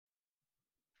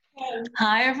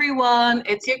Hi everyone,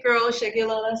 it's your girl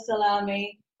Shagilola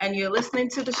Salami, and you're listening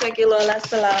to the Shagilola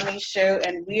Salami show,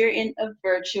 and we're in a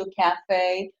virtual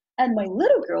cafe. And my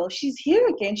little girl, she's here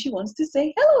again. She wants to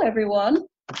say hello, everyone.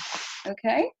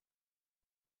 Okay,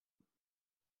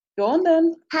 go on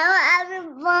then. Hello,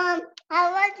 everyone.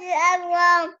 How are you,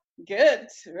 everyone? Good,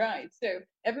 right. So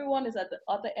everyone is at the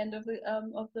other end of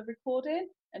the recording,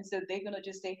 and so they're gonna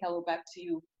just say hello back to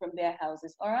you from their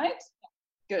houses. All right.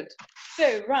 Good.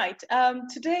 So, right.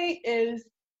 Today is,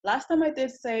 last time I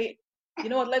did say, you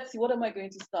know what, let's see, what am I going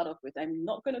to start off with? I'm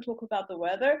not going to talk about the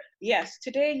weather. Yes,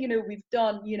 today, we've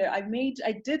done,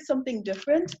 I did something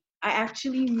different. I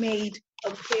actually made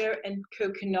a pear and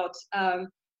coconut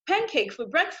pancake for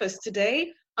breakfast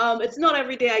today. It's not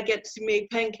every day I get to make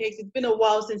pancakes. It's been a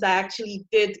while since I actually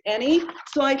did any.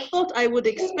 So I thought I would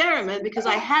experiment because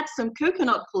I had some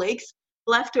coconut flakes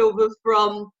left over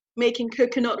from making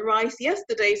coconut rice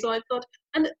yesterday. So I thought,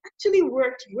 and it actually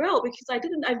worked well because I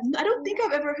don't think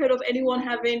I've ever heard of anyone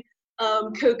having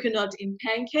coconut in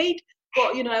pancake.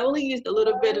 But I only used a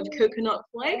little bit of coconut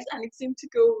flakes, and it seemed to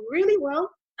go really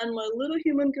well. And my little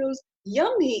human goes,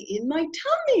 yummy in my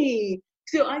tummy.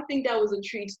 So I think that was a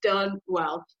treat done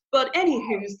well. But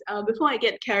anywho's, before I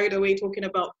get carried away talking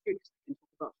about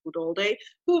food all day,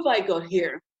 who have I got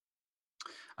here?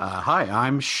 Hi,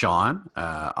 I'm Sean.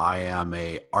 I am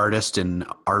a artist and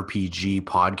RPG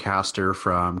podcaster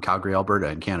from Calgary, Alberta,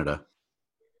 in Canada.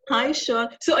 Hi, Sean.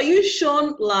 So are you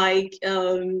Sean like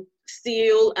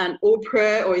Steele and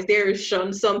Oprah, or is there a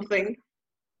Sean something?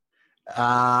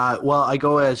 Well, I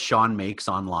go as Sean Makes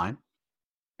online.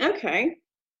 Okay.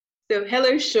 So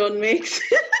hello, Sean Makes.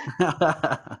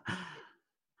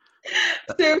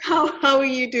 So how are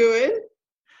you doing?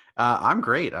 I'm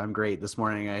great. This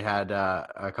morning I had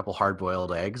a couple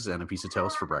hard-boiled eggs and a piece of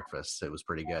toast for breakfast. It was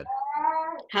pretty good.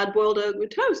 Hard-boiled egg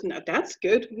with toast. No, that's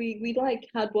good. We like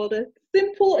hard-boiled egg.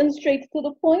 Simple and straight to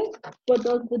the point, but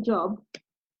does the job.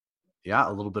 Yeah,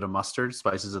 a little bit of mustard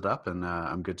spices it up, and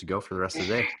I'm good to go for the rest of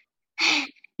the day.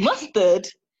 Mustard?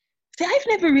 See, I've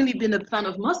never really been a fan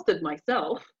of mustard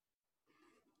myself.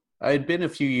 I'd been a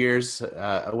few years.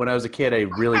 When I was a kid, I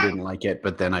really didn't like it,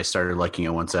 but then I started liking it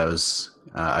once I was,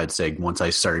 once I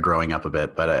started growing up a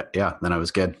bit. But then I was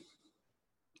good.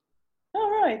 All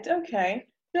right, okay.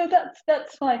 No,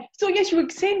 that's fine. So yes, you were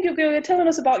saying you were telling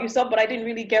us about yourself, but I didn't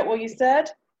really get what you said.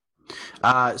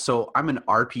 So I'm an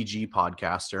RPG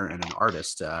podcaster and an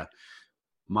artist.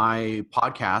 My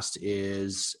podcast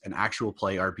is an actual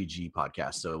play RPG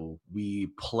podcast. So we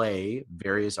play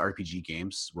various RPG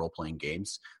games, role-playing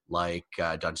games, like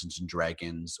Dungeons and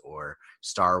Dragons or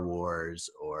Star Wars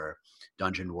or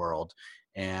Dungeon World.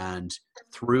 And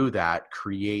through that,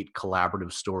 create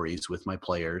collaborative stories with my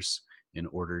players in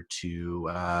order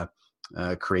to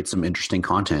create some interesting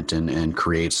content and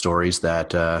create stories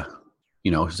that, have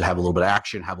a little bit of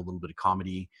action, have a little bit of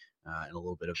comedy, and a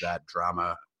little bit of that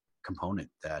drama component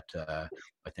that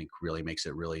I think really makes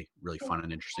it really, really fun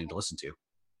and interesting to listen to.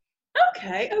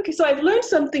 Okay. So I've learned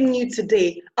something new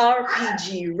today.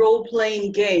 RPG,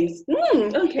 role-playing games.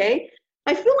 Okay.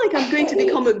 I feel like I'm going to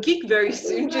become a geek very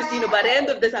soon. Just, by the end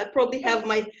of this, I probably have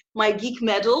my geek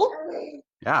medal.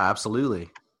 Yeah, absolutely.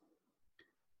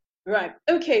 Right.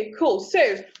 Okay, cool.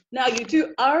 So now you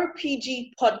do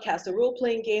RPG podcast, a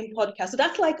role-playing game podcast. So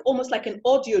that's like almost like an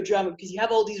audio drama because you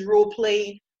have all these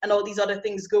role-playing and all these other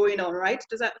things going on, right?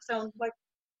 Does that sound like?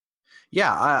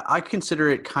 Yeah, I consider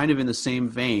it kind of in the same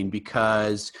vein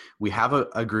because we have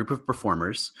a group of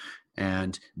performers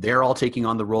and they're all taking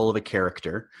on the role of a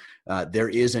character. There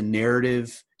is a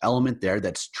narrative element there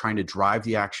that's trying to drive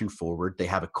the action forward. They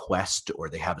have a quest or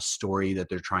they have a story that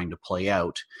they're trying to play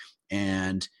out,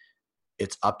 and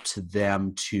it's up to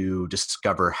them to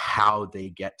discover how they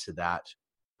get to that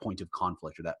point of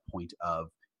conflict or that point of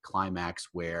climax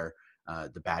where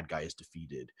the bad guy is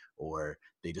defeated, or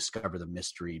they discover the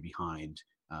mystery behind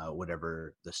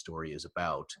whatever the story is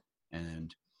about.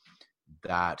 And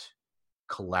that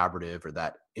collaborative or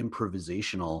that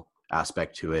improvisational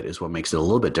aspect to it is what makes it a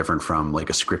little bit different from like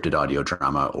a scripted audio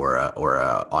drama or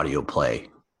a audio play.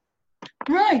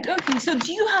 Right. Okay. So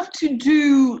do you have to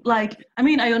do I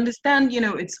understand,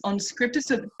 it's unscripted.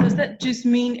 So does that just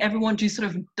mean everyone just sort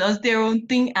of does their own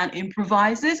thing and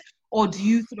improvises? Or do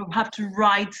you sort of have to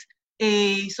write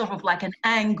a sort of like an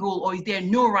angle, or is there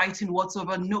no writing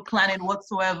whatsoever, no planning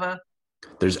whatsoever?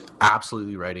 There's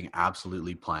absolutely writing,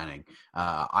 absolutely planning.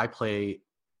 I'm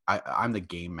the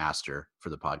game master for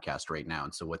the podcast right now.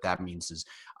 And so what that means is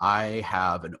I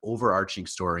have an overarching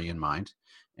story in mind,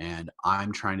 and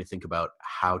I'm trying to think about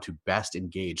how to best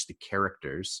engage the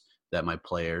characters that my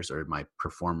players or my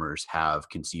performers have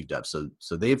conceived of. So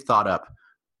they've thought up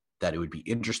that it would be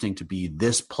interesting to be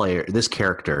this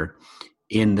character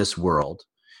in this world.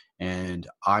 And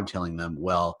I'm telling them,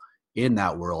 well, in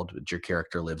that world that your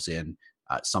character lives in,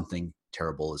 something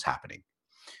terrible is happening,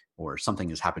 or something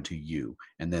has happened to you.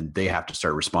 And then they have to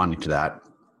start responding to that.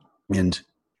 And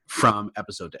from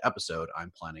episode to episode,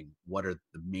 I'm planning what are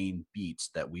the main beats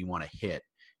that we want to hit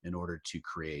in order to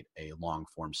create a long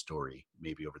form story,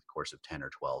 maybe over the course of 10 or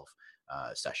 12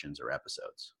 sessions or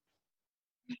episodes.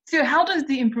 So how does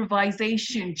the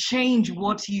improvisation change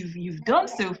what you've done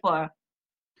so far?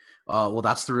 Well,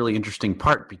 that's the really interesting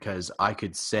part, because I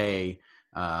could say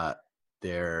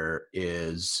there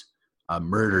is a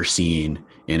murder scene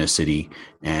in a city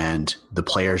and the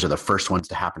players are the first ones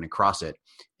to happen across it.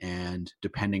 And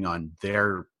depending on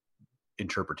their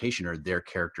interpretation or their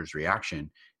character's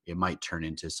reaction, it might turn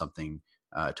into something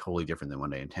totally different than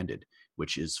what I intended,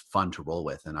 which is fun to roll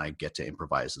with. And I get to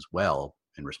improvise as well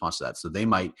in response to that. So they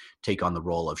might take on the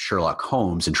role of Sherlock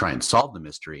Holmes and try and solve the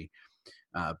mystery.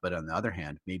 But on the other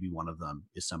hand, maybe one of them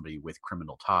is somebody with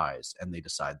criminal ties and they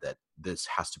decide that this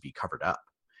has to be covered up.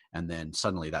 And then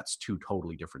suddenly that's two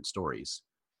totally different stories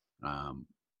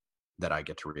that I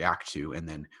get to react to. And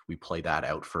then we play that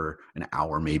out for an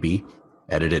hour, maybe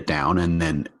edit it down. And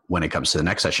then when it comes to the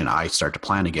next session, I start to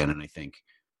plan again. And I think,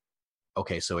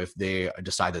 okay, so if they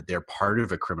decide that they're part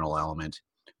of a criminal element,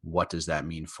 what does that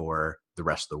mean for the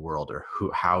rest of the world? Or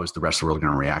how is the rest of the world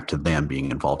going to react to them being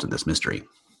involved in this mystery?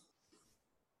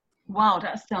 Wow,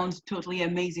 that sounds totally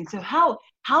amazing. So how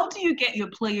do you get your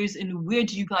players and where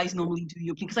do you guys normally do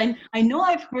your play? Because I know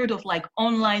I've heard of like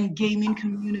online gaming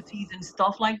communities and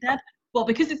stuff like that, but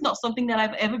because it's not something that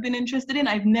I've ever been interested in,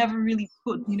 I've never really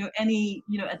put, any,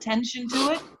 attention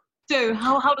to it. So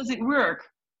how does it work?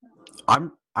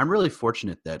 I'm really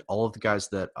fortunate that all of the guys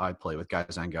that I play with,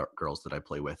 guys and girls that I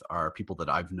play with, are people that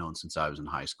I've known since I was in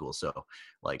high school. So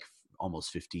like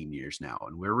almost 15 years now.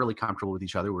 And we're really comfortable with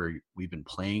each other. We've been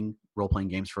playing role-playing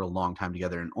games for a long time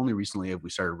together. And only recently have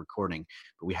we started recording,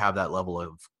 but we have that level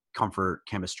of comfort,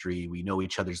 chemistry. We know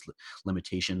each other's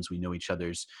limitations. We know each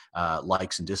other's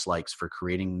likes and dislikes for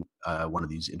creating one of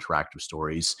these interactive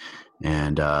stories.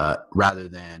 And rather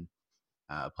than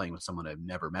playing with someone I've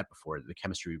never met before, the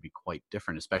chemistry would be quite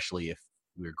different, especially if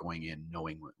we were going in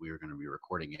knowing what we were going to be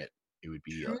recording it. It would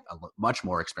be a much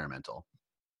more experimental.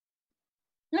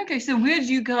 Okay, so where do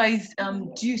you guys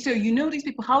so these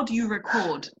people, how do you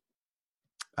record?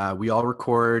 We all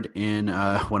record in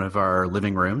one of our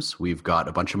living rooms. We've got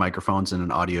a bunch of microphones and an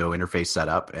audio interface set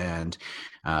up, and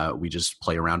we just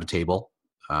play around a table.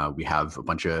 We have a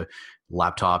bunch of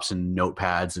laptops and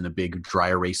notepads and a big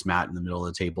dry erase mat in the middle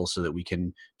of the table so that we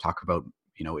can talk about,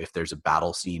 if there's a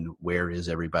battle scene, where is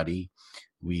everybody?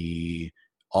 We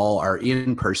all are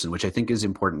in person, which I think is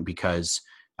important because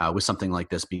with something like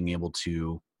this, being able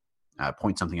to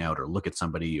point something out or look at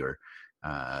somebody or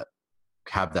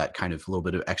have that kind of little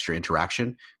bit of extra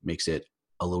interaction makes it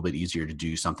a little bit easier to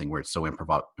do something where it's so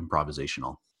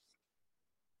improvisational.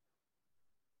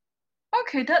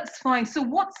 Okay, that's fine. So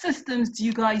what systems do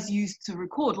you guys use to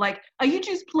record? Like, are you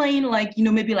just playing like,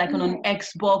 maybe like on an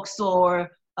Xbox or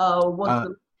what's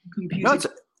the computer? No,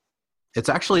 it's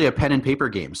actually a pen and paper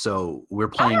game. So we're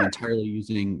playing entirely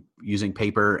using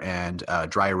paper and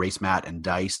dry erase mat and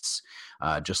dice,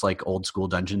 just like old school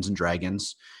Dungeons and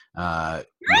Dragons.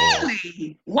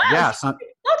 Really? Wow. Yeah.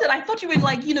 I thought you were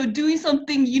like, doing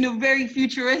something, very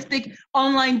futuristic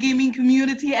online gaming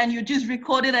community, and you're just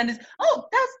recording, and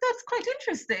that's quite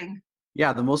interesting.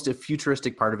 Yeah, the most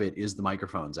futuristic part of it is the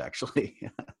microphones, actually.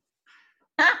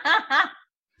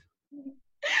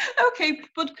 Okay,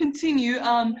 but continue.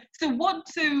 So what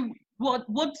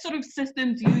sort of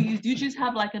system do you use? Do you just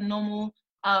have like a normal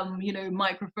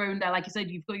microphone that, like you said,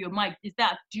 you've got your mic?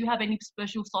 Do you have any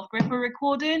special software for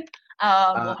recording?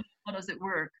 How does it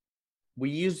work? We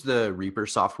use the Reaper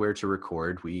software to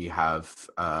record. We have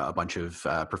a bunch of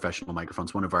professional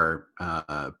microphones. One of our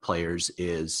players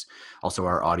is also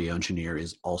our audio engineer,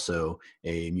 is also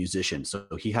a musician. So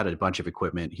he had a bunch of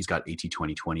equipment. He's got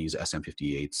AT2020s,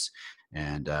 SM58s,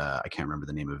 and I can't remember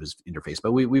the name of his interface,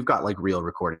 but we've got like real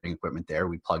recording equipment there.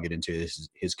 We plug it into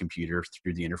his computer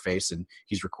through the interface, and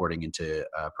he's recording into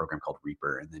a program called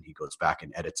Reaper. And then he goes back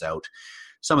and edits out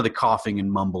some of the coughing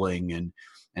and mumbling and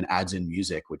adds in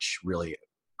music, which really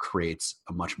creates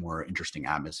a much more interesting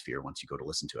atmosphere once you go to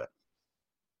listen to it.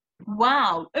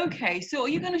 Wow. Okay. So are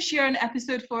you going to share an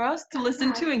episode for us to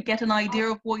listen to and get an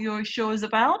idea of what your show is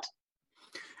about?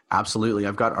 Absolutely.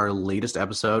 I've got our latest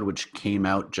episode, which came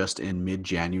out just in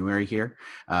mid-January here.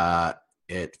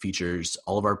 It features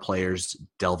all of our players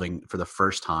delving for the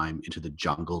first time into the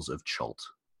jungles of Chult.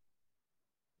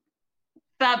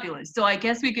 Fabulous. So I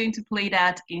guess we're going to play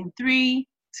that in 3,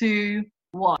 2,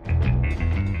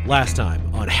 1. Last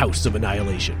time on House of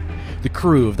Annihilation, the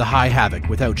crew of the High Havoc,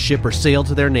 without ship or sail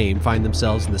to their name, find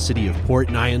themselves in the city of Port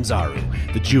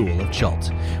Nyanzaru, the Jewel of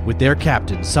Chult, with their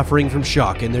captain suffering from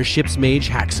shock and their ship's mage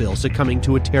Haxil succumbing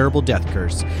to a terrible death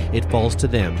curse. It falls to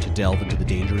them to delve into the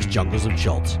dangerous jungles of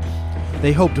Chult.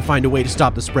 They hope to find a way to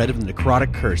stop the spread of the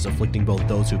necrotic curse afflicting both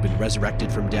those who have been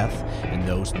resurrected from death and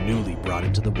those newly brought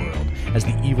into the world, as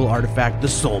the evil artifact, the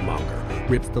Soulmonger,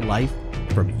 rips the life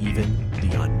from even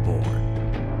the unborn.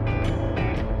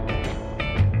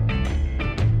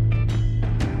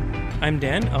 I'm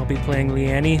Dan. I'll be playing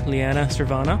Liana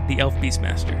Servana, the Elf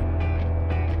Beastmaster.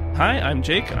 Hi, I'm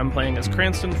Jake. I'm playing as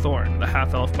Cranston Thorne, the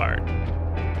half-elf bard.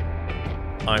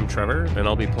 I'm Trevor, and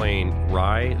I'll be playing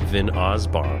Rai Vin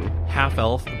Osbon,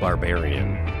 half-elf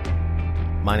barbarian.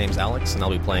 My name's Alex, and I'll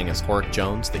be playing as Horik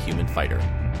Jones, the human fighter.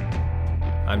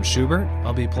 I'm Schubert.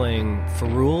 I'll be playing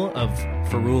Ferrul of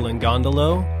Ferrul and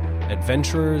Gondolo,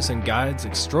 adventurers and guides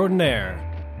extraordinaire.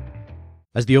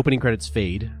 As the opening credits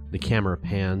fade, the camera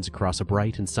pans across a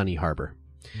bright and sunny harbor.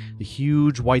 The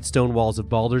huge white stone walls of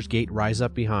Baldur's Gate rise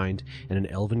up behind, and an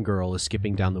elven girl is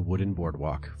skipping down the wooden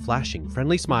boardwalk, flashing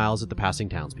friendly smiles at the passing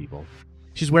townspeople.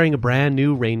 She's wearing a brand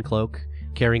new rain cloak,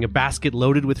 carrying a basket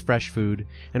loaded with fresh food,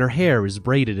 and her hair is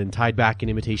braided and tied back in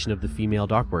imitation of the female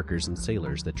dockworkers and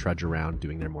sailors that trudge around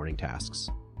doing their morning tasks.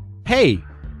 "Hey!"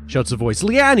 shouts a voice.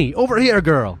 "Liani, over here,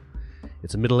 girl!"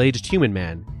 It's a middle-aged human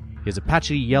man. He has a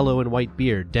patchy yellow and white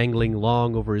beard dangling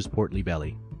long over his portly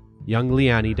belly. Young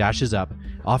Liani dashes up,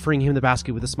 offering him the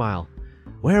basket with a smile.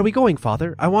 "Where are we going,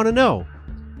 father? I want to know."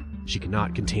 She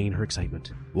cannot contain her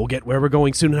excitement. "We'll get where we're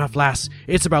going soon enough, lass.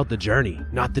 It's about the journey,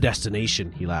 not the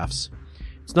destination," he laughs.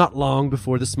 It's not long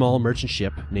before the small merchant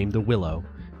ship, named the Willow,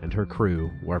 and her crew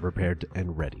were prepared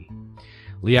and ready.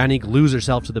 Liani glues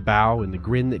herself to the bow, and the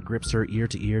grin that grips her ear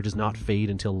to ear does not fade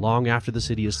until long after the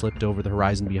city has slipped over the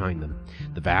horizon behind them,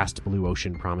 the vast blue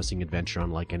ocean promising adventure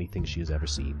unlike anything she has ever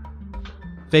seen.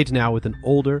 Fade now with an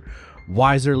older,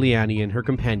 wiser Liani and her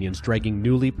companions dragging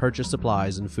newly purchased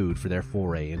supplies and food for their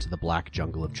foray into the black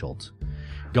jungle of Chult.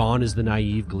 Gone is the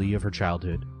naive glee of her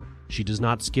childhood. She does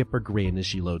not skip or grin as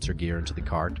she loads her gear into the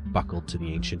cart, buckled to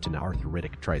the ancient and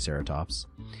arthritic Triceratops.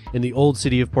 In the old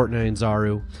city of Port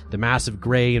Nyanzaru, the massive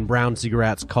gray and brown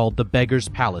ziggurats called the Beggars'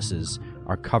 Palaces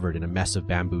are covered in a mess of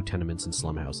bamboo tenements and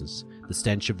slum houses. The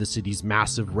stench of the city's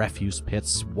massive refuse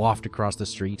pits waft across the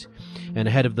street, and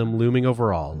ahead of them, looming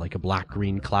over all, like a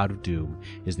black-green cloud of doom,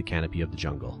 is the canopy of the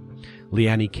jungle.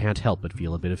 Liani can't help but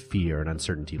feel a bit of fear and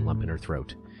uncertainty lump in her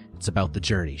throat. It's about the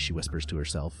journey, she whispers to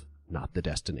herself, not the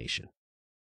destination.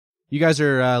 You guys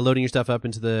are loading your stuff up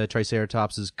into the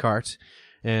Triceratops' cart,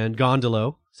 and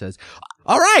Gondolo says,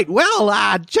 "All right,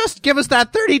 well, just give us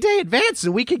that 30-day advance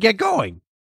and we can get going."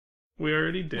 We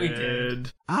already did. We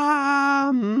did.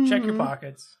 Check your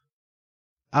pockets.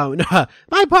 Oh, no,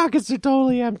 my pockets are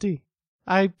totally empty.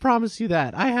 I promise you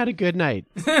that. I had a good night.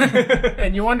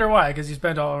 And you wonder why, because you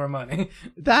spent all of our money.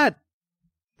 That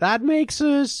makes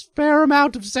a fair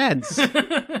amount of sense.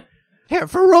 Here,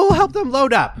 Ferrul, help them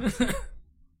load up.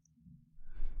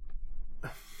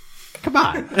 Come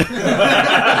on. I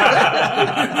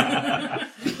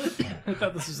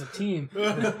thought this was a team.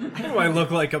 Do I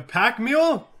look like a pack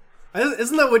mule?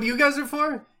 Isn't that what you guys are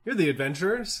for? You're the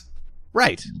adventurers.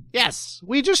 Right. Yes.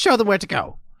 We just show them where to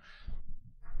go.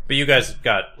 But you guys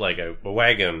got, like, a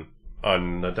wagon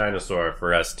on the dinosaur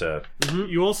for us to... Mm-hmm.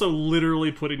 You also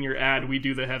literally put in your ad, "We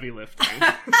do the heavy lifting."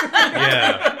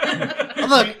 Yeah.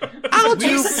 Look, I will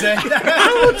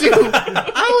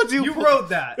do. You wrote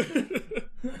that.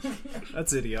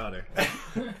 That's idiotic.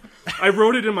 I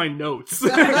wrote it in my notes.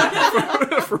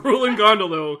 For Roland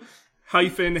Gondolo,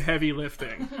 -heavy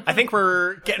lifting. I think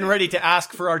we're getting ready to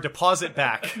ask for our deposit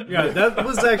back. Yeah, that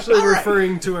was actually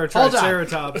referring to our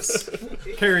Triceratops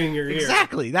carrying your ear.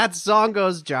 Exactly. That's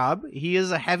Zongo's job. He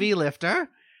is a heavy lifter,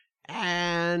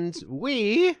 and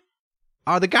we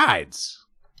are the guides.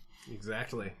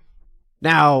 Exactly.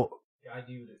 Now, I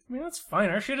mean, that's fine.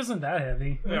 Our shit isn't that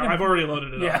heavy. Yeah, I've already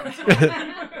loaded it up.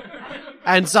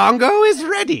 and Zongo is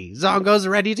ready. Zongo's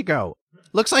ready to go.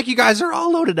 Looks like you guys are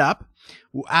all loaded up.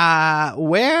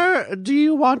 Where do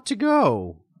you want to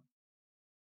go?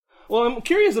 Well, I'm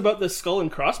curious about the skull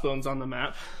and crossbones on the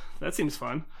map. That seems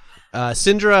fun.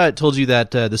 Syndra told you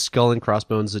that the skull and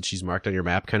crossbones that she's marked on your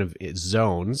map, kind of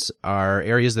zones, are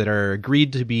areas that are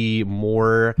agreed to be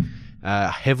more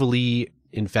heavily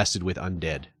infested with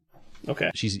undead.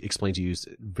 Okay. She's explained to you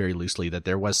very loosely that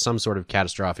there was some sort of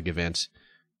catastrophic event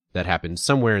that happened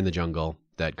somewhere in the jungle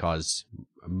that caused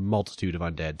a multitude of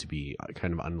undead to be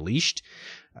kind of unleashed.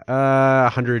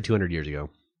 100, 200 years ago.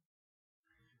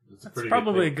 That's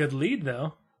probably a good lead,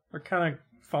 though. We're kind of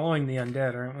following the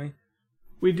undead, aren't we?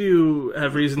 We do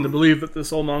have reason to believe that the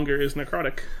soulmonger is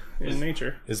necrotic in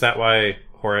nature. Is that why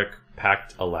Horik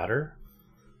packed a ladder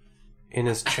in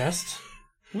his chest?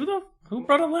 Who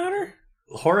brought a ladder?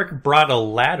 Horik brought a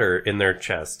ladder in their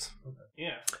chest.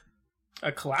 Yeah.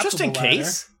 A collapsible Just in ladder.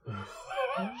 case.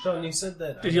 Sean, you said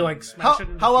that. Did you smash it?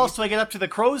 How else do I get up to the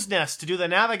crow's nest to do the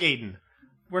navigating?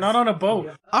 We're not on a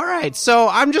boat. All right, so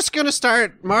I'm just going to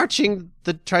start marching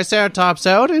the Triceratops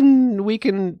out, and we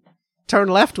can turn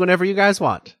left whenever you guys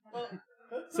want.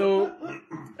 So,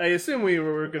 I assume we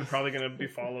were probably going to be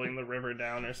following the river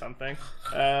down or something.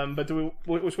 But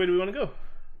which way do we want to go?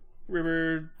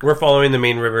 River... We're following the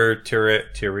main river,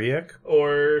 Tyriak?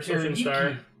 Or Ocean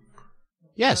Star?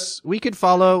 Yes, we could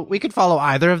follow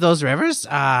either of those rivers.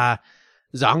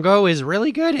 Zongo is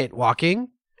really good at walking,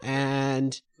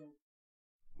 and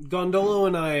Gondolo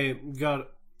and I got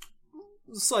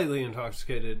slightly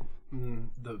intoxicated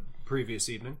the previous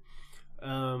evening.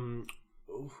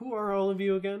 Who are all of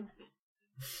you again?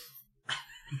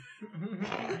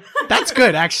 that's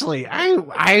good, actually.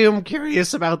 I am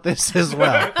curious about this as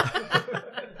well.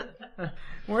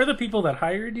 We're the people that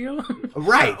hired you?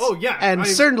 Right. Oh, yeah. And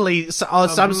certainly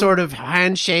some sort of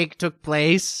handshake took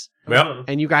place. Yep.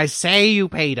 And you guys say you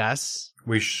paid us.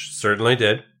 We certainly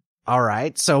did. All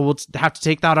right. So we'll have to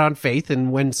take that on faith.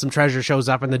 And when some treasure shows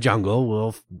up in the jungle,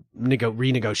 we'll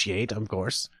renegotiate, of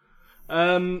course.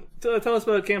 Tell us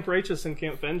about Camp Righteous and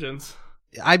Camp Vengeance.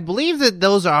 I believe that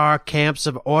those are camps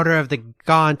of Order of the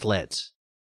Gauntlet.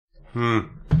 We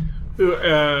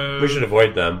should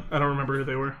avoid them. I don't remember who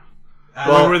they were.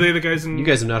 Were they the guys in... You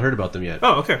guys have not heard about them yet.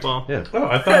 Oh, okay. Well, yeah. Oh,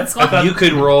 I thought you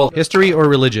could roll history or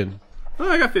religion. Oh,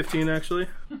 I got 15, actually.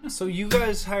 So you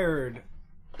guys hired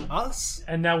us?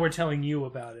 And now we're telling you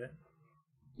about it.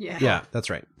 Yeah, that's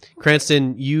right.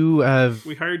 Cranston, you have...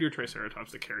 We hired your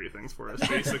Triceratops to carry things for us,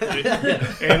 basically.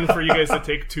 And for you guys to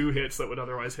take 2 hits that would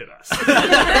otherwise hit us.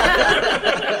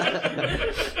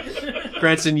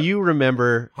 Cranston, you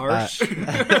remember... Harsh.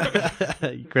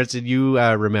 Cranston, you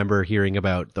remember hearing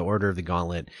about the Order of the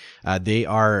Gauntlet. They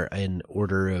are an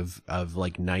order of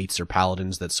like knights or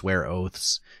paladins that swear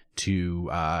oaths to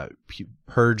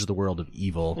purge the world of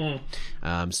evil.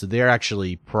 So they're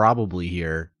actually probably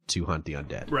here to hunt the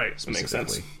undead. Right, that makes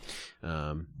sense.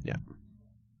 Yeah.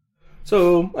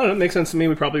 So, I don't know, it makes sense to me.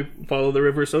 We probably follow the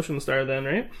River Ocean Star then,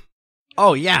 right?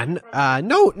 Oh, yeah.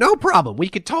 No problem. We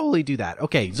could totally do that.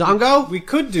 Okay, Zongo? We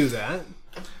could do that.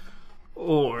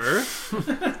 Or...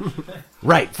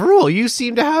 Right, Farul, you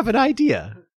seem to have an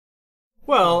idea.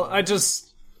 Well, I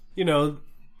just,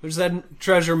 there's that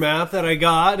treasure map that I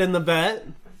got in the bet.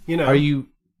 Are you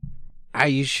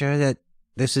sure that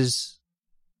this is...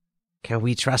 Can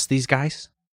we trust these guys?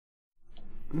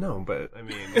 No, but, I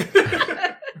mean...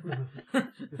 All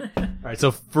right,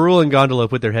 so Farul and Gondolo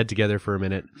put their head together for a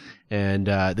minute, and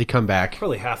they come back.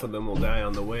 Probably half of them will die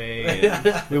on the way,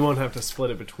 and we won't have to split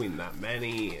it between that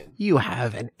many. You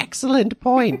have an excellent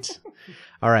point.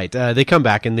 All right, they come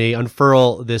back, and they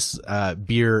unfurl this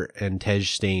beer and Tej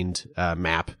stained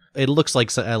map. It looks like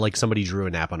somebody drew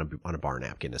a nap on a bar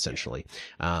napkin, essentially,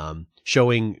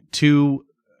 showing two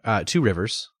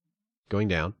rivers going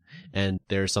down, and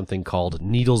there's something called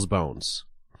Needle's Bones.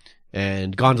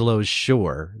 And Gondolo is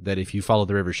sure that if you follow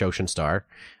the river Ocean Star,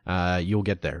 you'll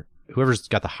get there. Whoever's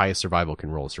got the highest survival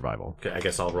can roll survival. Okay, I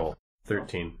guess I'll roll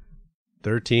 13.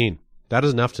 13. That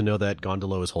is enough to know that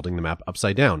Gondolo is holding the map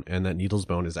upside down, and that Needle's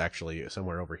Bone is actually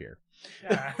somewhere over here.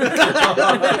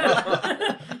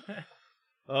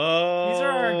 Oh, these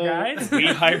are our guys? We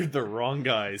hired the wrong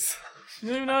guys. You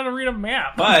don't even know how to read a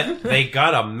map. But they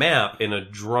got a map in a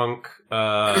drunk,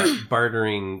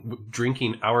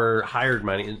 drinking our hired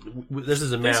money. This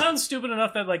is a map. They sound stupid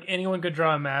enough that anyone could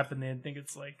draw a map and they'd think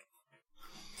it's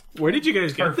Where did you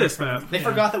guys get this map? They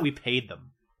forgot that we paid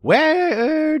them.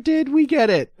 Where did we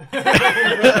get it?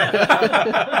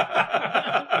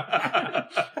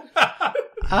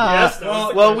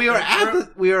 Well, we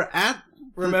were at.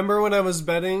 Remember when I was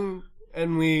betting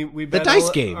and we bet the dice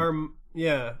game?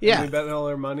 And we bet all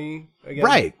our money again,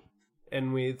 right?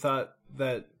 And we thought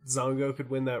that Zongo could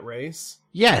win that race.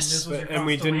 Yes, and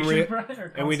we didn't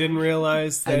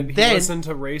realize that he listened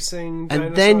to racing. Dinosaur.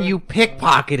 And then you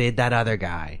pickpocketed that other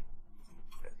guy.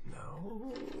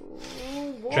 No,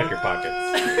 check your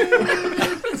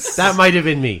pockets. That might have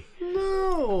been me.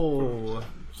 No,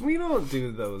 we don't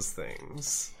do those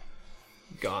things.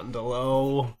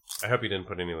 Gondolo. I hope you didn't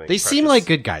put any They seem like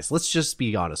good guys. Let's just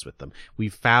be honest with them. We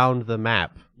found the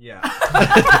map. Yeah.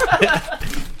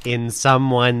 In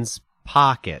someone's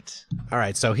pocket. All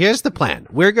right, so here's the plan.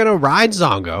 We're going to ride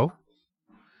Zongo,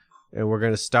 and we're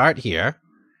going to start here.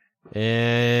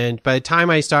 And by the time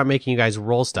I start making you guys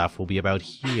roll stuff, we'll be about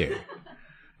here.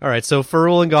 All right, so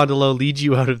Ferrul and Gondolo lead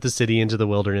you out of the city into the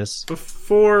wilderness.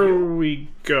 Before we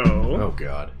go... Oh,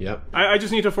 God. Yep. I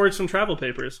just need to forge some travel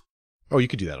papers. Oh, you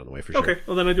could do that on the way for sure. Okay,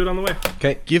 well then I do it on the way.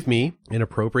 Okay, give me an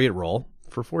appropriate roll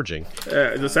for forging.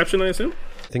 Deception, I assume?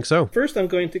 I think so. First, I'm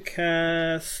going to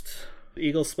cast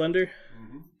Eagle Splendor.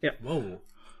 Mm-hmm. Yeah. Whoa.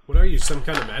 What are you, some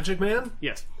kind of magic man?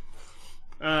 Yes.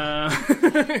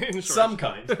 Some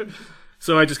kind.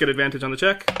 So I just get advantage on the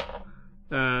check.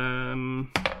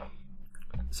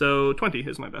 So 20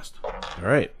 is my best. All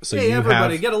right. So hey, you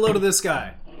everybody, have... get a load of this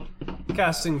guy.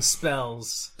 Casting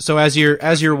spells. So as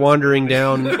you're wandering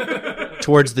down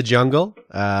towards the jungle,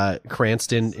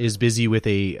 Cranston is busy with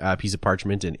a piece of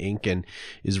parchment and ink and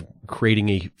is creating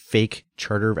a fake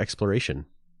charter of exploration,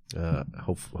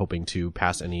 hoping to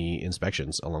pass any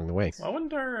inspections along the way. I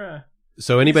wonder.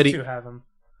 So anybody These two have them.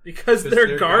 Because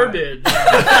they're garbage.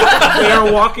 They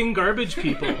are walking garbage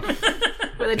people.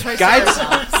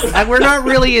 Guys, we're not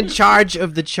really in charge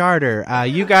of the charter.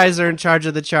 You guys are in charge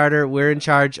of the charter. We're in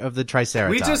charge of the Triceratops.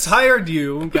 We just hired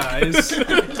you guys.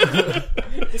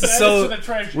 So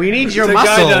we need your to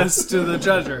muscle. guide us to the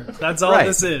treasure. That's all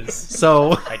this is.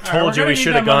 So I told you we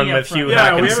should have gone with Hugh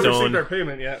Yeah, we haven't received Hackenstone. our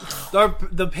payment yet.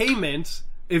 The payment,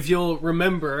 if you'll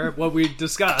remember what we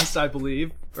discussed, I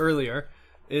believe, earlier,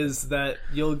 is that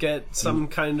you'll get some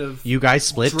kind of... You guys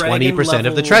split dragon 20% of the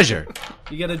level- treasure.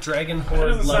 You get a dragon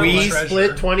horde level We treasure.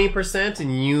 split 20%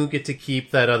 and you get to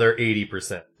keep that other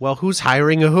 80%. Well, who's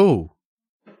hiring a who?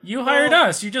 You hired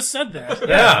us. You just said that.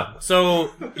 Yeah.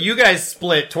 So you guys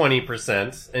split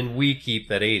 20% and we keep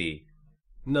that 80.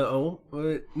 No,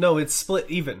 it's split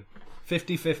even.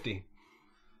 50-50.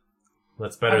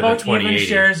 That's better How than about even 20-80.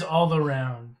 shares all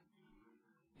around?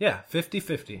 Yeah,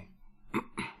 50-50.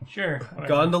 Sure.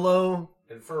 whatever. Gondolo,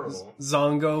 And Ferrul.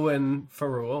 Zongo, and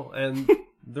Ferrul, and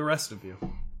the rest of you.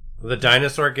 The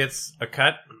dinosaur gets a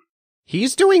cut.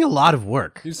 He's doing a lot of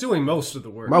work. He's doing most of the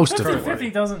work. Most of the 50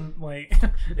 work. doesn't, like...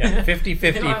 Yeah, 50,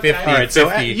 50, 50, All right, so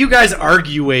 50. you guys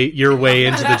argue your way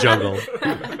into the jungle.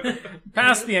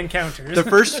 Past the encounters. The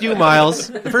first few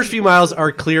miles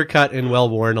are clear cut and well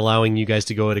worn, allowing you guys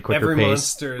to go at a quicker Every pace.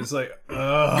 monster is like,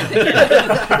 ugh.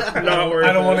 Not worth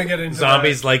I don't it. want to get into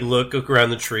Zombies like look around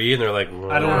the tree and they're like, that.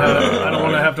 I don't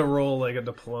want to have to roll like a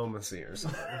diplomacy or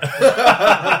something.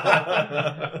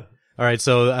 All right,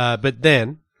 so but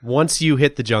then once you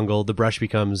hit the jungle, the brush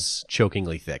becomes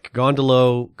chokingly thick.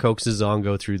 Gondolo coaxes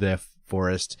Zongo through the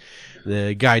forest.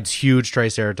 The guide's huge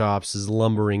Triceratops is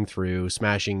lumbering through,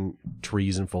 smashing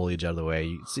trees and foliage out of the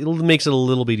way. It makes it a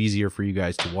little bit easier for you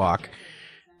guys to walk,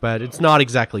 but it's not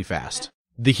exactly fast.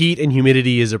 The heat and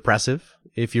humidity is oppressive.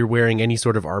 If you're wearing any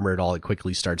sort of armor at all, it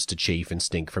quickly starts to chafe and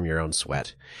stink from your own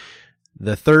sweat.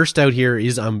 The thirst out here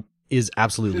is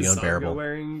absolutely Is unbearable. Zongo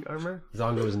wearing armor?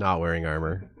 Zongo is not wearing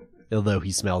armor, although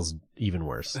he smells even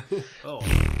worse. Oh.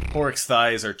 Pork's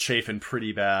thighs are chafing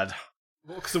pretty bad.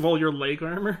 Because of all your leg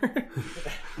armor?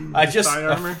 I just Thigh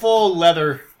a armor? full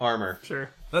leather armor.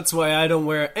 Sure. That's why I don't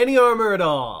wear any armor at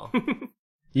all.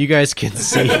 You guys can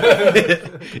see.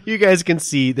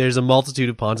 There's a multitude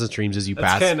of ponds and streams as you That's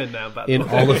pass. canon now, by the In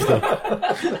way. all of them.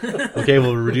 Okay,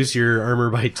 we'll reduce your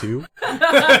armor by 2.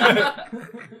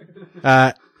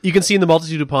 You can see in the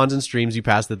multitude of ponds and streams you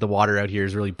pass that the water out here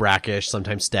is really brackish,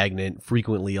 sometimes stagnant,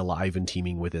 frequently alive and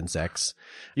teeming with insects.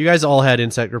 You guys all had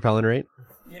insect repellent, right?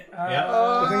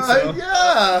 I think so.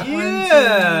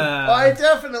 Yeah! I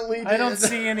definitely did. I don't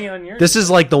see any on yours. This is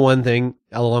like the one thing,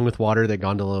 along with water, that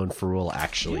Gondolo and Ferrul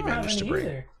actually You don't have managed to any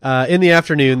bring. either. In the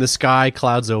afternoon, the sky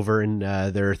clouds over, and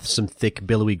there are some thick,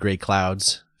 billowy gray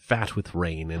clouds, fat with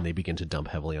rain, and they begin to dump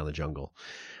heavily on the jungle.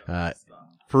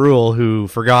 Ferrul, who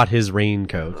forgot his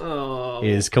raincoat,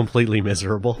 is completely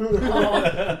miserable.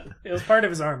 It was part of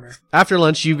his armor. After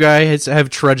lunch, you guys have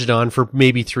trudged on for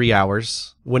maybe 3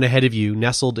 hours, when ahead of you,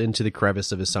 nestled into the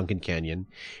crevice of a sunken canyon,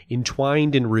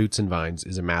 entwined in roots and vines,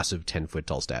 is a massive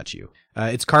 10-foot-tall statue.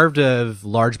 It's carved of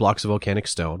large blocks of volcanic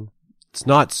stone. It's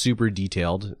not super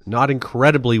detailed, not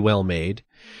incredibly well made,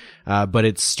 but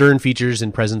its stern features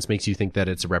and presence makes you think that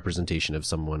it's a representation of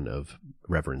someone of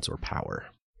reverence or power.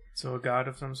 So a god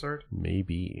of some sort?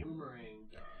 Maybe.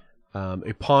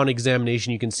 Upon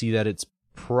examination, you can see that it's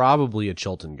probably a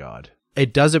Chilton god.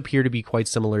 It does appear to be quite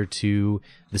similar to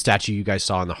the statue you guys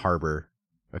saw in the harbor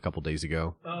a couple days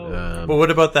ago. But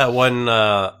what about that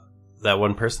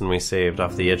one person we saved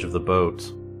off the edge of the boat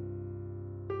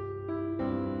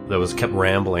that kept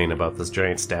rambling about this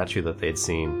giant statue that they'd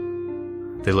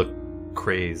seen? They looked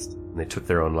crazed and they took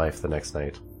their own life the next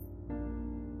night.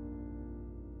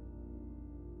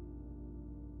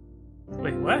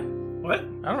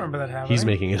 remember that happening. He's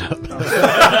making it up.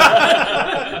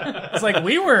 It's like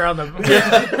we were on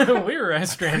the we were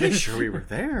stranded. Pretty sure we were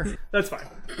there. That's fine.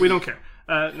 We don't care.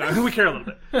 No, we care a little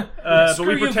bit, but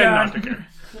we pretend not to care.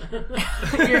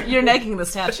 You're negging the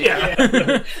statue.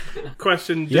 Yeah.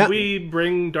 Question: Did we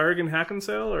bring Darg and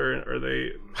Hackensail, or are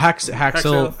they?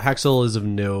 Haxel is of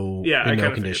no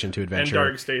condition to adventure. And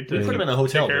Darg stayed to put him in a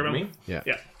hotel, didn't we? Yeah.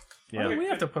 Why do we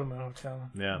have to put him in a hotel?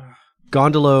 Yeah.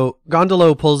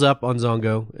 Gondolo pulls up on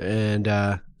Zongo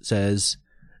and says,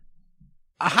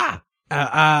 "Aha!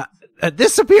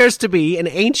 This appears to be an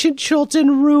ancient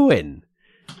Chultan ruin,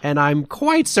 and I'm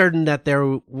quite certain that there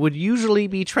would usually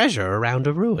be treasure around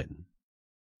a ruin."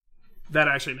 That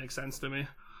actually makes sense to me.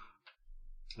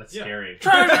 That's scary.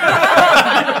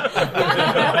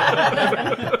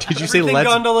 Did you say Everything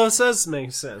Gondolo says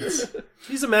makes sense.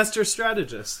 He's a master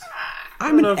strategist.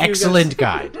 I'm an excellent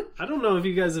guide. I don't know if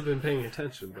you guys have been paying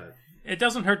attention, but it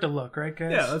doesn't hurt to look, right,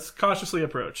 guys? Yeah, let's cautiously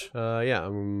approach.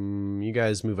 You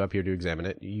guys move up here to examine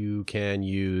it. You can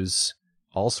use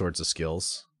all sorts of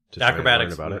skills to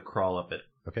Acrobatics try and learn about it. Crawl up it.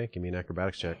 Okay, give me an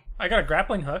acrobatics check. I got a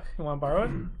grappling hook. You want to borrow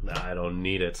it? Nah, I don't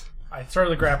need it. I throw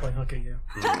the grappling hook at you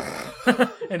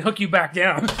and hook you back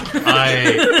down.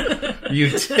 You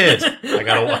did. I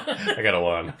got a 1.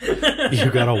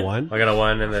 You got a 1? I got a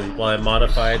 1, and then I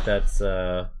modified. That's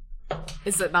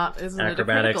Is it not? Isn't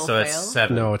acrobatics? It a So it's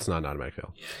 7. No, it's not an automatic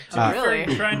fail. Really?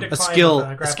 A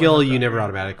skill you never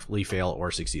automatically fail or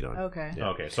succeed on. Okay. Yeah.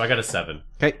 Okay, so I got a 7.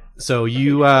 Okay, so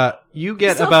you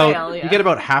get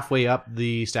about halfway up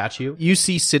the statue. You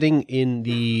see sitting in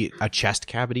a chest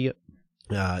cavity,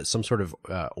 some sort of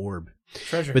orb.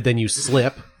 Treasure. But then you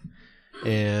slip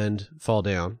and fall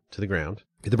down to the ground.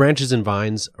 The branches and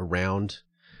vines around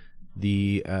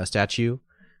the statue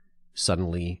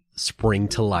suddenly spring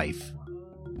to life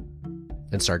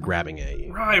and start grabbing at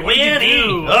you. Right, what did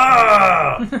you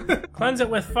do? Cleanse it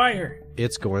with fire.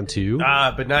 It's going to...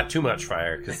 but not too much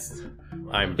fire, because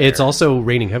I'm there. It's also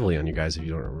raining heavily on you guys, if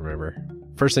you don't remember.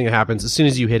 First thing that happens, as soon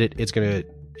as you hit it,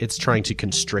 it's trying to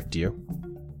constrict you.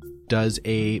 Does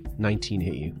a 19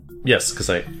 hit you? Yes, because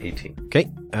I 18.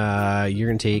 Okay, you're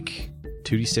going to take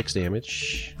 2d6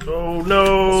 damage. Oh,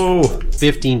 no!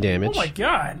 15 damage. Oh, my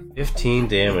God. 15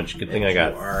 damage. Good thing I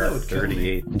got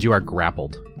 38. And you are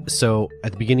grappled. So,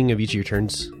 at the beginning of each of your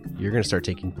turns, you're going to start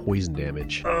taking poison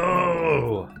damage.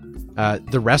 Oh!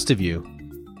 The rest of you,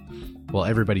 well,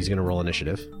 everybody's going to roll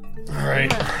initiative. All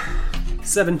right.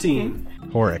 17.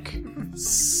 Horik.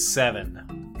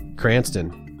 7.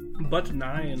 Cranston. But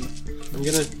 9. I'm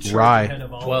gonna Rye.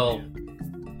 12.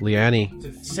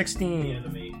 Liani.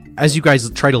 16. As you guys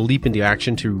try to leap into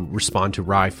action to respond to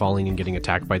Rye falling and getting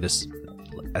attacked by this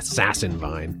assassin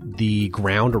vine, the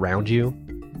ground around you,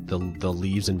 the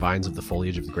leaves and vines of the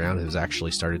foliage of the ground has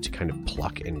actually started to kind of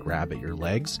pluck and grab at your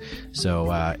legs.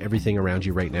 So everything around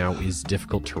you right now is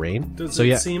difficult terrain. Does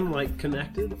it seem like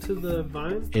connected to the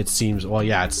vine? It seems, well,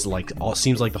 yeah, it's like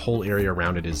seems like the whole area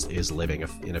around it is living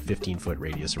in a 15-foot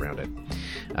radius around it.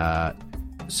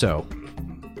 So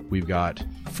we've got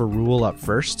Ferrul up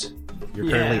first. You're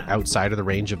currently outside of the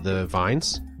range of the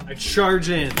vines. I charge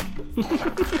in,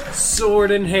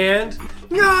 sword in hand.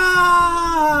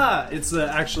 Ah! It's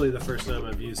actually the first time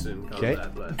I've used it in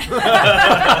combat. But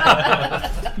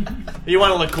you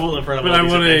want to look cool in front of but all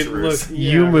these adventurers.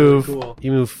 You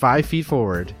move 5 feet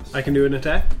forward. I can do an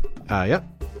attack. Yep.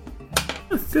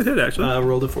 Good hit, actually.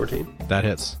 Rolled a 14. That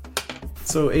hits.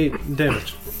 So 8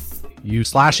 damage. You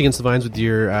slash against the vines with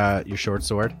your short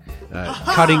sword,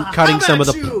 cutting some of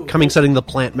the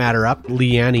plant matter up.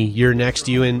 Liani, you're next.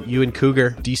 You and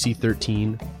Cougar. DC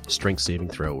 13 strength saving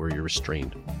throw, where you're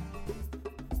restrained.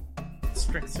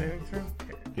 Strength saving throw.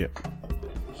 Okay. Yep.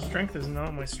 Strength is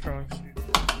not my strong suit.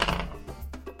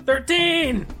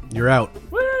 13. You're out.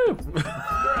 Woo!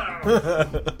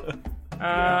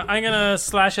 I'm gonna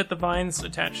slash at the vines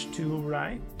attached to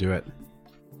Rye. Do it.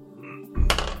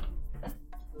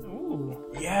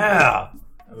 Yeah.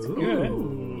 That's good.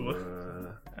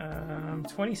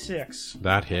 26.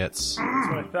 That hits. That's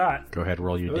what I thought. Go ahead,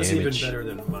 roll your That was damage. even better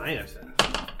than my attack.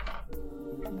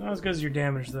 Not as good as your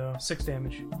damage though. 6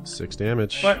 damage. 6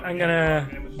 damage. But I'm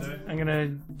gonna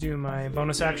do my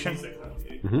bonus action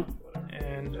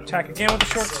and attack again with the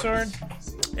short sword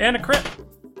and a crit.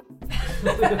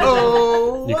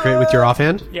 You crit with your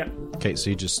offhand? Yeah. Okay,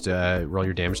 so you just roll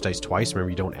your damage dice twice.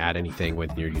 Remember, you don't add anything when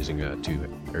you're using a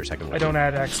second one. I don't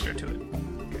add extra to it.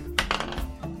 Okay.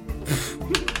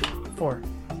 4.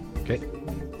 Okay.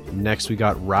 Next, we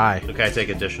got Rye. Okay, I take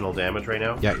additional damage right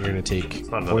now? Yeah, you're going to take... It's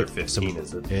not another 15,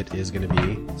 is it? It is going to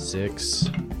be 6,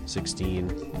 16...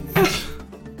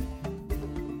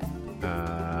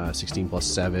 16 plus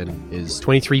 7 is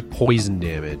 23 poison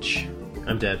damage.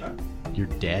 I'm dead. You're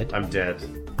dead? I'm dead.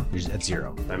 You're at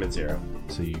 0. I'm at 0.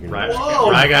 So you're gonna.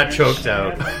 Rye got choked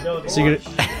out. So you're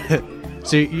gonna,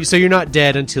 so you're not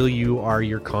dead until you are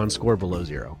your con score below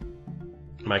 0.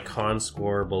 My con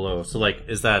score below. So like,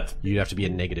 is that You'd have to be a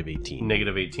negative 18.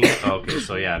 negative 18? Oh, okay,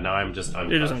 so yeah, now I'm just You're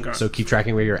just unconscious. unconscious. So keep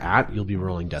tracking where you're at. You'll be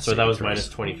rolling death. So that was saving minus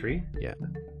throws. 23? Yeah.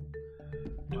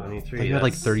 23. You had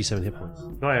like that's- 37 hit points.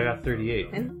 No, I got 38.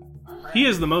 He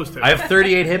is the most hit. I have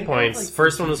 38 hit points.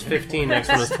 First one was 15, next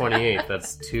one was 28.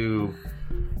 That's two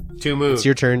moves. It's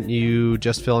your turn. You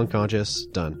just fell unconscious.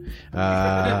 Done.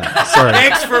 Sorry.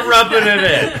 Thanks for rubbing it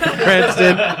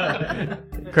in.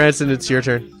 Cranston, it's your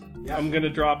turn. I'm gonna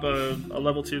drop a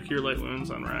level 2 Cure Light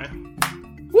Wounds on Rye.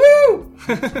 Woo!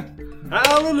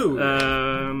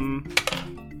 Hallelujah.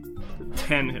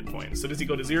 10 hit points. So does he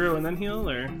go to 0 and then heal,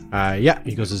 or? Yeah,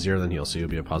 he goes to 0, then heal, so you'll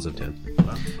be a positive 10.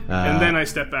 And then I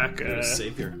step back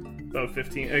Savior. about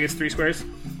 15. I guess 3 squares.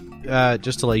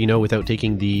 Just to let you know, without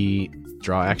taking the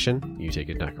draw action, you take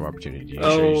an attack of opportunity.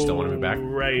 Are you sure you still want to move back?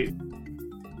 Right.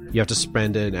 You have to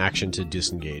spend an action to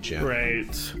disengage, yeah.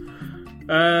 Right.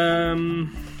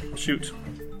 Shoot.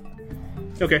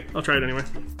 Okay, I'll try it anyway.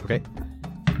 Okay.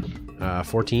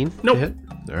 14 Nope. to hit.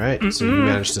 All right, so you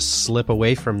managed to slip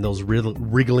away from those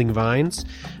wriggling vines.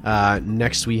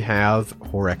 Next, we have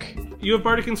Horik. You have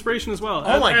Bardic Inspiration as well.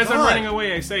 Oh my as I'm God. running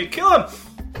away, I say, kill him!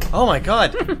 Oh my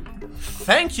god.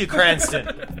 Thank you, Cranston.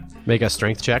 Make a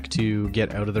strength check to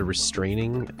get out of the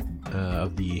restraining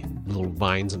of the little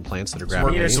vines and plants that are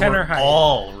grabbing Either at you. 10 or higher.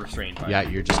 All restrained by Yeah,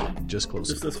 you're just close.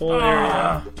 Just this whole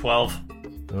area. 12.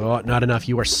 Oh, not enough.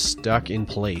 You are stuck in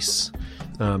place.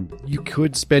 You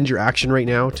could spend your action right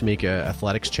now to make a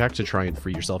athletics check to try and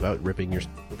free yourself out, ripping your.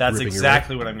 That's ripping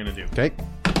exactly what I'm going to do. Okay.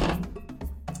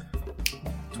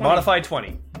 Modified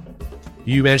 20.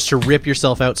 You managed to rip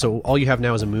yourself out, so all you have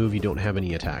now is a move. You don't have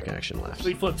any attack action left.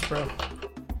 3 flips, bro.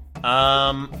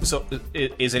 So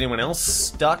is anyone else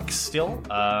stuck still?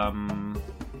 I'm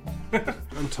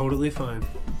totally fine.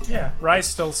 Yeah, Rye's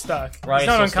still stuck. Rye's He's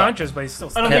not still unconscious, but he's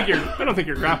still stuck. I don't think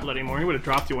you're grappled anymore. He would have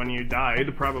dropped you when you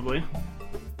died, probably.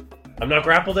 I'm not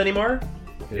grappled anymore?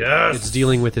 Yes! It's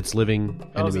dealing with its living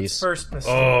That was enemies. its first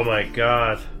mistake. Oh my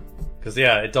god. Because,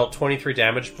 yeah, it dealt 23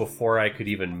 damage before I could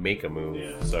even make a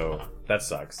move, so that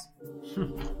sucks.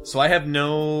 So I have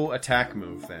no attack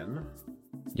move then.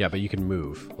 Yeah, but you can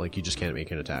move. Like, you just can't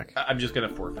make an attack. I'm just going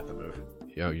to forfeit the move.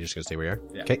 Oh, you're just going to stay where you are?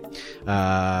 Yeah. Okay.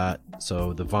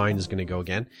 So the vine is going to go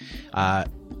again.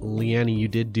 Leanne, you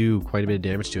did do quite a bit of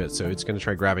damage to it, so it's going to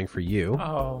try grabbing for you.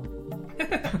 Oh.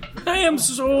 I am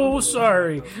so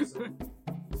sorry.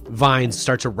 Vines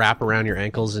start to wrap around your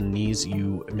ankles and knees.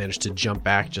 You manage to jump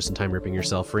back just in time, ripping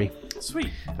yourself free. Sweet.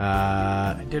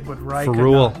 I did what Rye could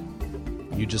Farul, not.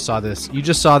 you just saw this. You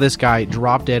just saw this guy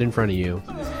drop dead in front of you,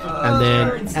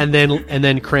 and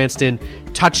then Cranston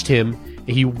touched him.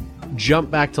 He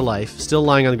jumped back to life, still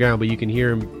lying on the ground, but you can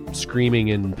hear him screaming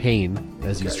in pain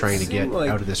as he's trying to get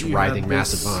out of this writhing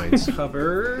mass of vines.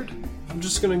 Covered. I'm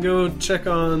just gonna go check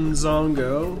on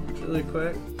Zongo really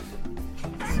quick.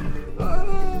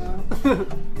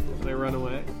 Can I run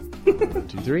away? 2,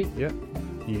 3, yeah.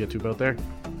 You get 2 both there.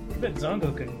 I bet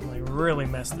Zongo could like really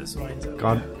mess this vines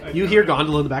up. You hear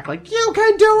Gondola in the back like, you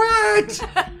can do it!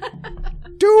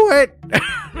 Do it!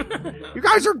 You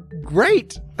guys are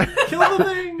great! Kill the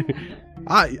thing!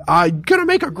 I'm gonna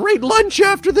make a great lunch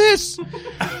after this!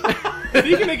 If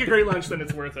you can make a great lunch, then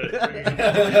it's worth it.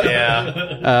 Yeah.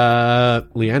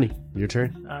 Leanne, your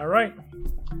turn. All right.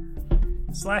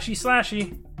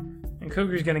 Slashy. And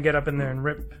Cougar's gonna get up in there and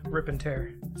rip and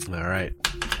tear. All right.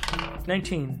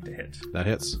 19 to hit. That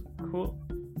hits. Cool.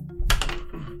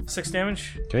 6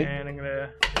 damage. 'Kay. And I'm gonna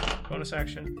bonus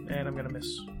action, and I'm gonna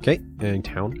miss. Okay, and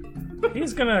Town.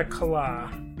 He's gonna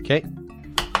claw. Okay.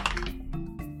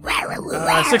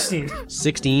 16.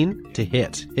 16 to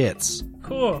hit. Hits.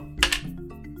 Cool.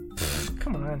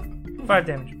 Come on. 5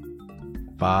 damage.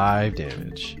 5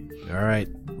 damage. All right,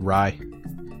 Rye.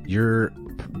 You're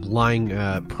lying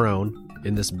prone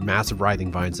in this massive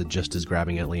writhing vines that just is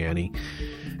grabbing at Leanne.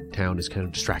 Town is kind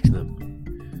of distracting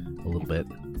them a little bit,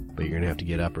 but you're gonna have to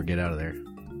get up or get out of there.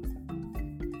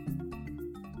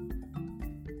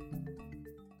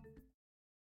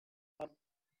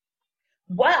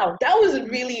 Wow, that was a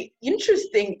really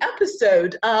interesting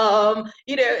episode.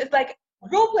 It's like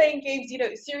role-playing games,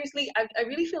 seriously, I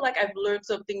really feel like I've learned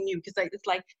something new because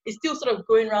it's still sort of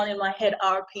going around in my head,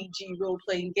 RPG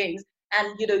role-playing games.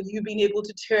 And, you being able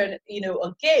to turn, a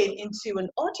game into an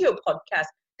audio podcast,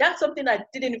 that's something I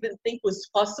didn't even think was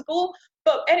possible.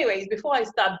 But anyways, before I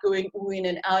start going oohing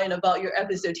and ahhing about your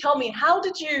episode, tell me, how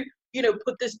did you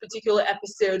put this particular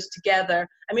episode together?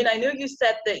 I mean, I know you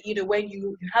said that, when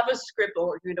you have a script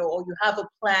or you have a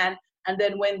plan, and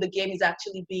then when the game is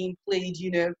actually being played,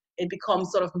 it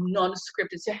becomes sort of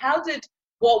non-scripted. So how did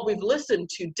what we've listened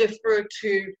to differ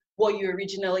to what you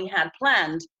originally had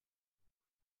planned?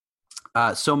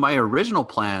 So my original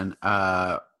plan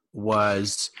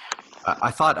was,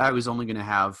 I thought I was only going to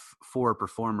have 4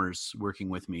 performers working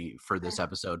with me for this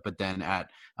episode, but then at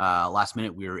last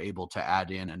minute we were able to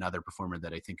add in another performer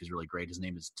that I think is really great. His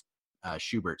name is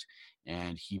Schubert,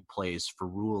 and he plays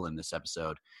Ferrul in this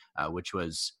episode, which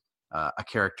was a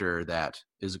character that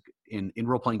is in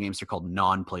role-playing games. They're called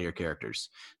non-player characters,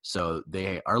 so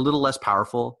they are a little less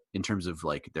powerful in terms of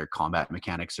like their combat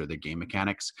mechanics or their game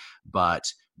mechanics, but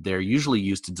they're usually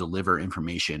used to deliver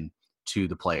information to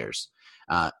the players.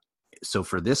 So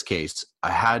for this case, I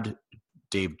had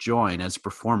Dave join as a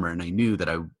performer, and I knew that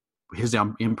his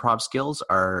improv skills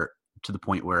are to the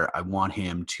point where I want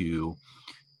him to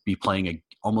be playing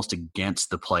almost against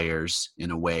the players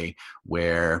in a way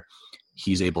where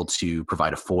he's able to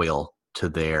provide a foil to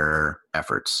their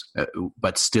efforts,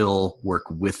 but still work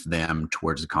with them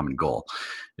towards a common goal.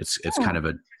 It's kind of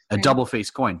a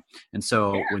double-faced coin. And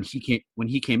so when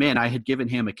he came in, I had given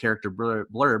him a character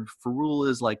blurb. Ferrul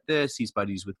is like this. He's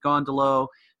buddies with Gondolo.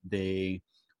 They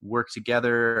work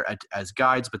together as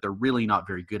guides, but they're really not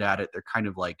very good at it. They're kind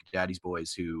of like daddy's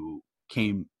boys who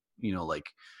came, like,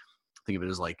 think of it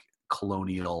as like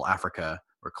colonial Africa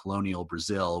or colonial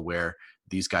Brazil, where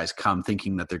these guys come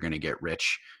thinking that they're going to get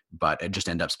rich, but just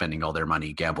end up spending all their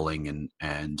money gambling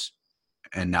and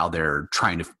now they're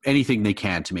trying to anything they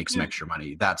can to make some extra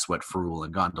money. That's what Ferrul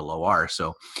and Gondolo are.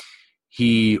 So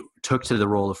he took to the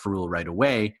role of Ferrul right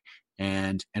away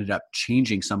and ended up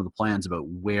changing some of the plans about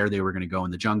where they were going to go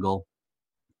in the jungle,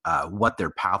 what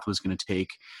their path was going to take.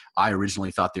 I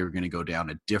originally thought they were going to go down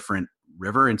a different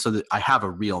river, and so that I have a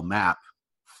real map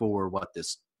for what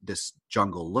this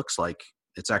jungle looks like.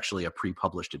 It's actually a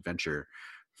pre-published adventure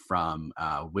from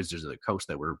Wizards of the Coast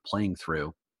that we're playing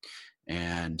through.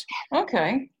 And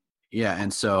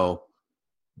and so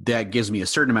that gives me a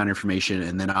certain amount of information,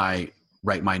 and then I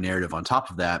write my narrative on top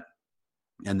of that.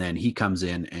 And then he comes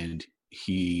in and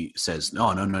he says,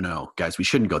 no, guys, we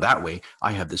shouldn't go that way.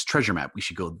 I have this treasure map. We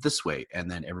should go this way. And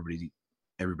then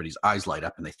everybody's eyes light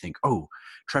up and they think, oh,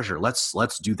 treasure,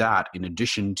 let's do that in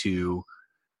addition to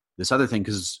this other thing.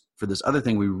 Because for this other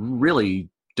thing, we really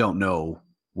don't know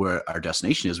where our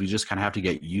destination is. We just kind of have to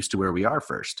get used to where we are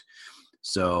first.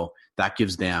 So that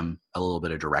gives them a little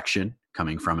bit of direction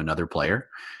coming from another player.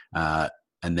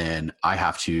 And then I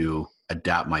have to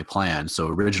adapt my plan. So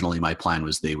originally my plan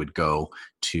was they would go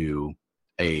to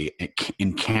an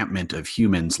encampment of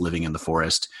humans living in the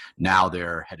forest. Now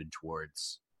they're headed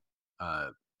towards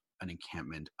an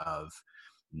encampment of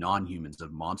non-humans,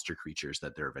 of monster creatures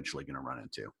that they're eventually going to run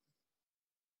into.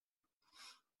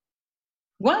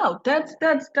 Wow, that's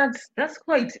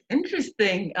quite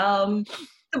interesting.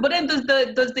 But then does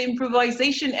the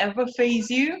improvisation ever faze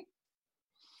you?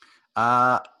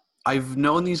 I've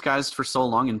known these guys for so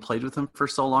long and played with them for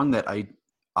so long that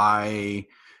I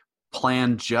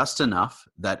plan just enough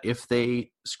that if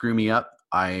they screw me up,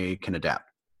 I can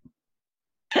adapt.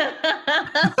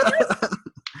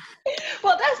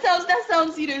 Well, that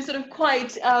sounds sort of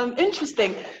quite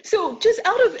interesting. So just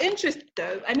out of interest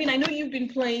though, I mean, I know you've been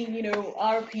playing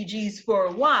RPGs for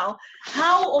a while.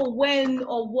 How or when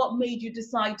or what made you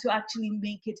decide to actually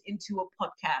make it into a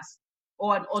podcast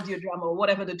or an audio drama or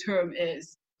whatever the term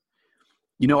is?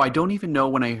 I don't even know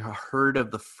when I heard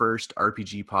of the first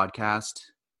RPG podcast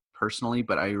personally,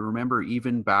 but I remember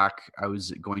even back, I was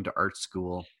going to art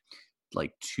school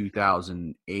like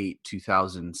 2008,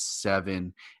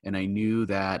 2007, and I knew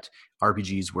that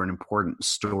RPGs were an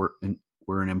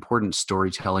important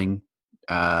storytelling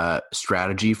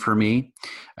strategy for me.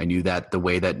 I knew that the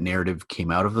way that narrative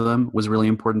came out of them was really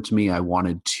important to me. I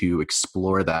wanted to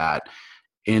explore that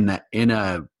in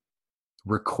a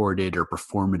recorded or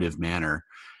performative manner.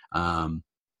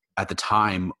 At the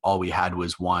time, all we had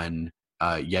was one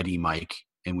Yeti mic,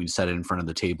 and we'd set it in front of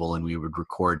the table and we would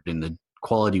record, and the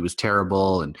quality was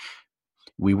terrible, and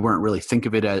we weren't really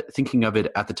thinking of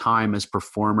it at the time as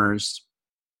performers.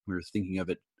 We were thinking of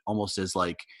it almost as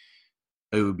like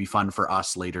it would be fun for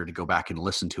us later to go back and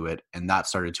listen to it, and that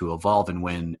started to evolve. And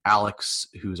when Alex,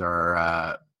 who's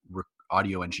our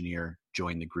audio engineer,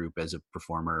 joined the group as a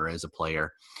performer, as a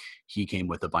player, he came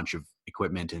with a bunch of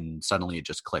equipment, and suddenly it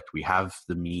just clicked. We have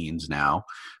the means now.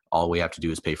 All we have to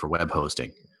do is pay for web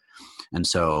hosting. And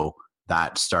so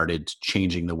that started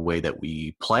changing the way that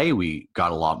we play. We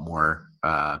got a lot more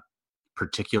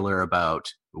particular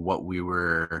about what we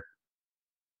were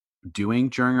doing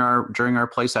during our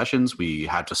play sessions. We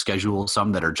had to schedule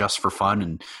some that are just for fun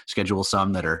and schedule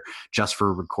some that are just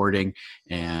for recording,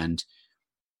 and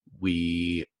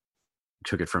we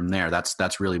took it from there.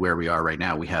 That's really where we are right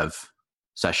now. We have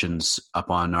sessions up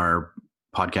on our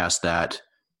podcast that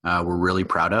we're really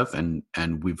proud of, and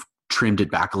we've trimmed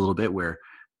it back a little bit, where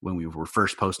when we were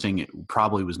first posting, it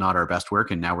probably was not our best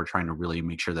work, and now we're trying to really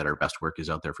make sure that our best work is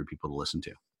out there for people to listen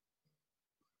to.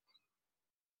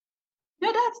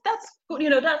 No,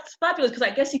 that's fabulous, because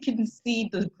I guess you can see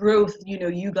the growth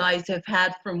you guys have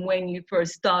had from when you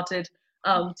first started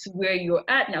to where you're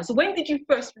at now. So when did you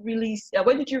release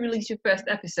your first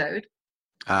episode?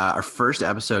 Our first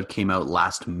episode came out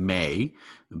last May,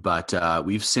 but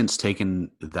we've since taken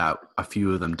a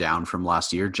few of them down from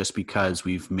last year, just because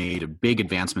we've made big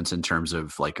advancements in terms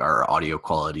of like our audio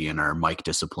quality and our mic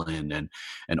discipline,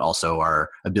 and also our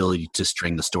ability to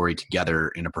string the story together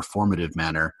in a performative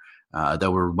manner.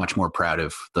 That we're much more proud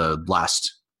of the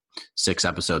last 6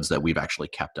 episodes that we've actually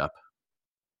kept up.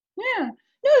 Yeah.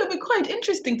 No, it'd be quite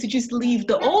interesting to just leave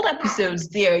the old episodes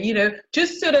there,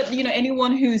 just so that,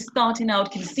 anyone who's starting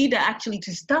out can see that actually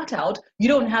to start out, you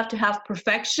don't have to have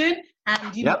perfection,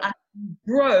 and,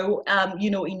 grow,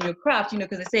 in your craft,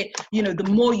 because I say, the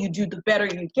more you do, the better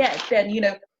you get. Then,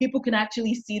 people can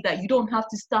actually see that you don't have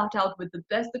to start out with the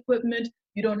best equipment.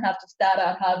 You don't have to start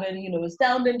out having, a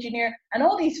sound engineer and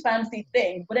all these fancy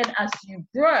things. But then as you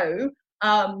grow,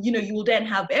 you will then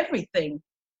have everything.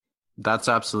 That's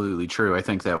absolutely true. I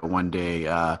think that one day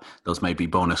those might be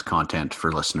bonus content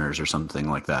for listeners or something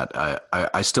like that.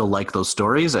 I still like those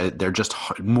stories. They're just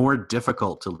more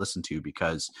difficult to listen to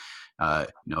because,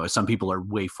 some people are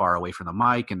way far away from the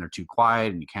mic and they're too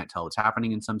quiet and you can't tell what's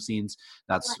happening in some scenes.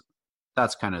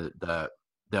 That's kind of the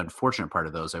unfortunate part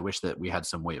of those. I wish that we had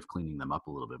some way of cleaning them up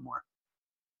a little bit more.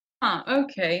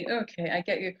 Okay, I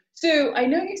get you. So I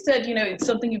know you said, it's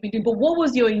something you've been doing, but what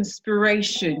was your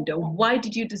inspiration though? Why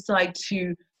did you decide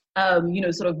to,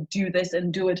 sort of do this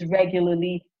and do it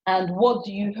regularly? And what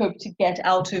do you hope to get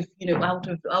out of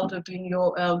doing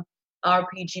your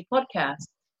RPG podcast?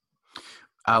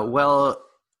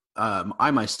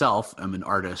 I myself am an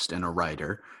artist and a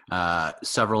writer.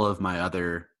 Several of my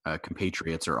other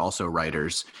compatriots are also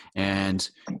writers and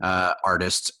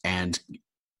artists and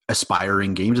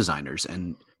aspiring game designers,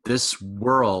 and this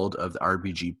world of the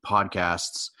RPG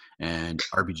podcasts and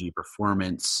RPG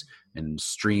performance and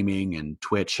streaming and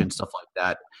Twitch and stuff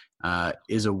like that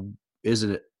is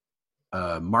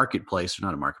a marketplace, or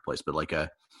not a marketplace, but like a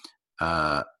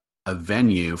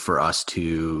venue for us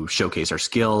to showcase our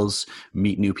skills,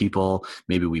 meet new people.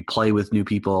 Maybe we play with new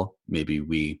people. Maybe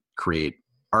we create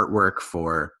artwork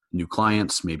for new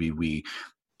clients. Maybe we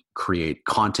create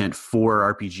content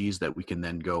for RPGs that we can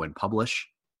then go and publish.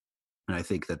 And I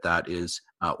think that is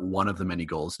one of the many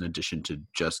goals, in addition to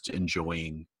just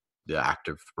enjoying the act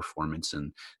of performance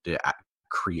and the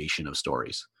creation of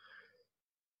stories.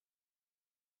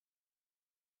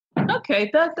 Okay,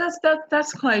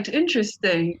 that's quite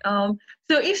interesting. So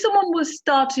if someone was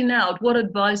starting out, what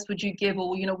advice would you give,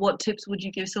 or what tips would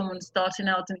you give someone starting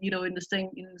out, and in the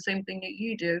same thing that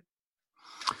you do?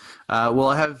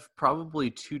 I have probably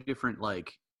 2 different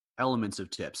elements of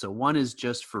tips. So one is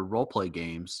just for roleplay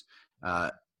games.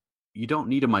 You don't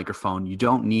need a microphone. You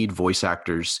don't need voice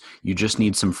actors. You just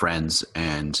need some friends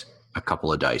and a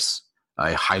couple of dice.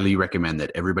 I highly recommend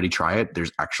that everybody try it.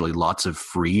 There's actually lots of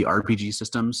free RPG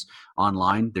systems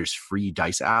online. There's free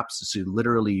dice apps. So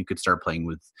literally you could start playing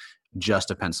with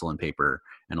just a pencil and paper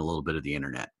and a little bit of the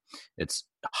internet. It's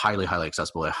highly, highly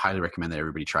accessible. I highly recommend that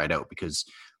everybody try it out, because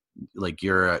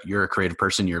you're a creative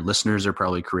person. Your listeners are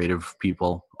probably creative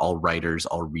people, all writers,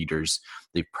 all readers.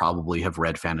 They probably have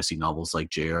read fantasy novels like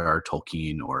J.R.R.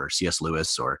 Tolkien or C.S.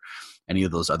 Lewis or any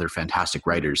of those other fantastic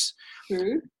writers.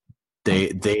 Mm-hmm.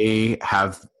 They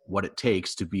have what it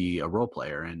takes to be a role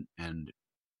player, and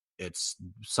it's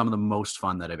some of the most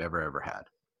fun that I've ever had.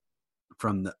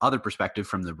 From the other perspective,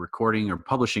 from the recording or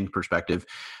publishing perspective,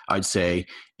 I'd say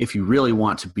if you really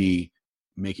want to be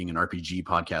making an RPG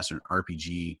podcast or an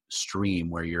RPG stream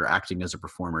where you're acting as a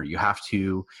performer, you have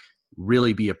to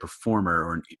really be a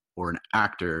performer or an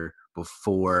actor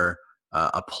before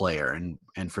a player.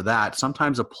 And for that,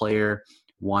 sometimes a player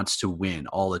wants to win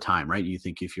all the time, right? You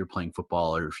think if you're playing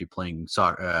football or if you're playing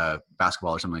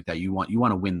basketball or something like that, you want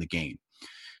to win the game.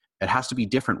 It has to be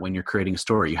different when you're creating a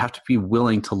story. You have to be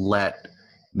willing to let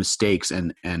mistakes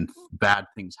and bad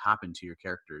things happen to your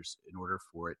characters in order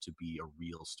for it to be a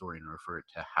real story, in order for it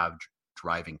to have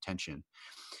driving tension,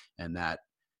 and that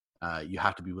you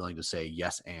have to be willing to say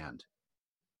yes and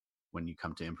when you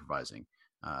come to improvising.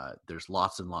 There's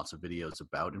lots and lots of videos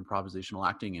about improvisational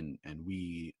acting, and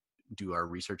we do our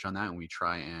research on that, and we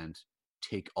try and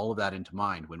take all of that into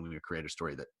mind when we create a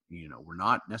story that, we're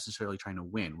not necessarily trying to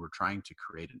win. We're trying to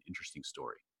create an interesting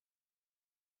story.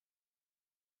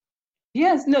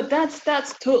 Yes, no, that's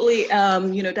totally,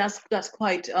 that's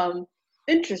quite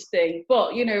interesting.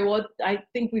 But you know what? I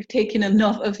think we've taken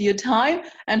enough of your time,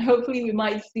 and hopefully we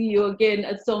might see you again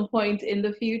at some point in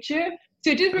the future.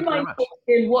 So just remind me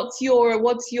again, what's your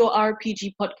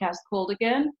RPG podcast called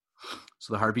again?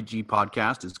 So the RPG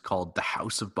podcast is called the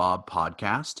House of Bob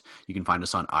Podcast. You can find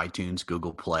us on iTunes,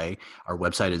 Google Play. Our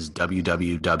website is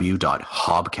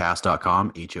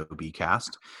www.hobcast.com,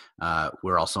 H-O-B-cast.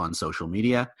 We're also on social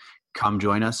media. Come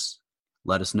join us.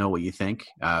 Let us know what you think.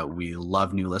 We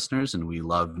love new listeners, and we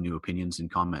love new opinions and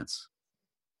comments.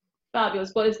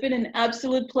 Fabulous. Well, it's been an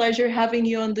absolute pleasure having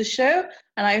you on the show,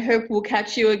 and I hope we'll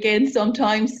catch you again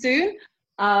sometime soon.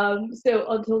 So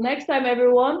until next time,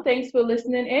 everyone, thanks for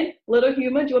listening in. Little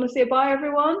Human, do you want to say bye,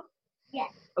 everyone? Yeah.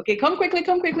 Okay, come quickly. We've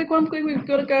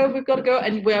got to go.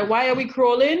 And why are we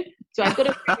crawling? So I've got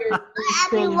to figure out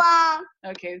everyone.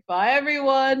 Okay, bye,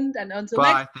 everyone. And until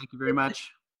bye. next Thank you very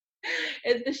much.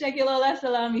 It's the Shakila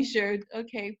Salami show.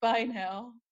 Okay, bye now.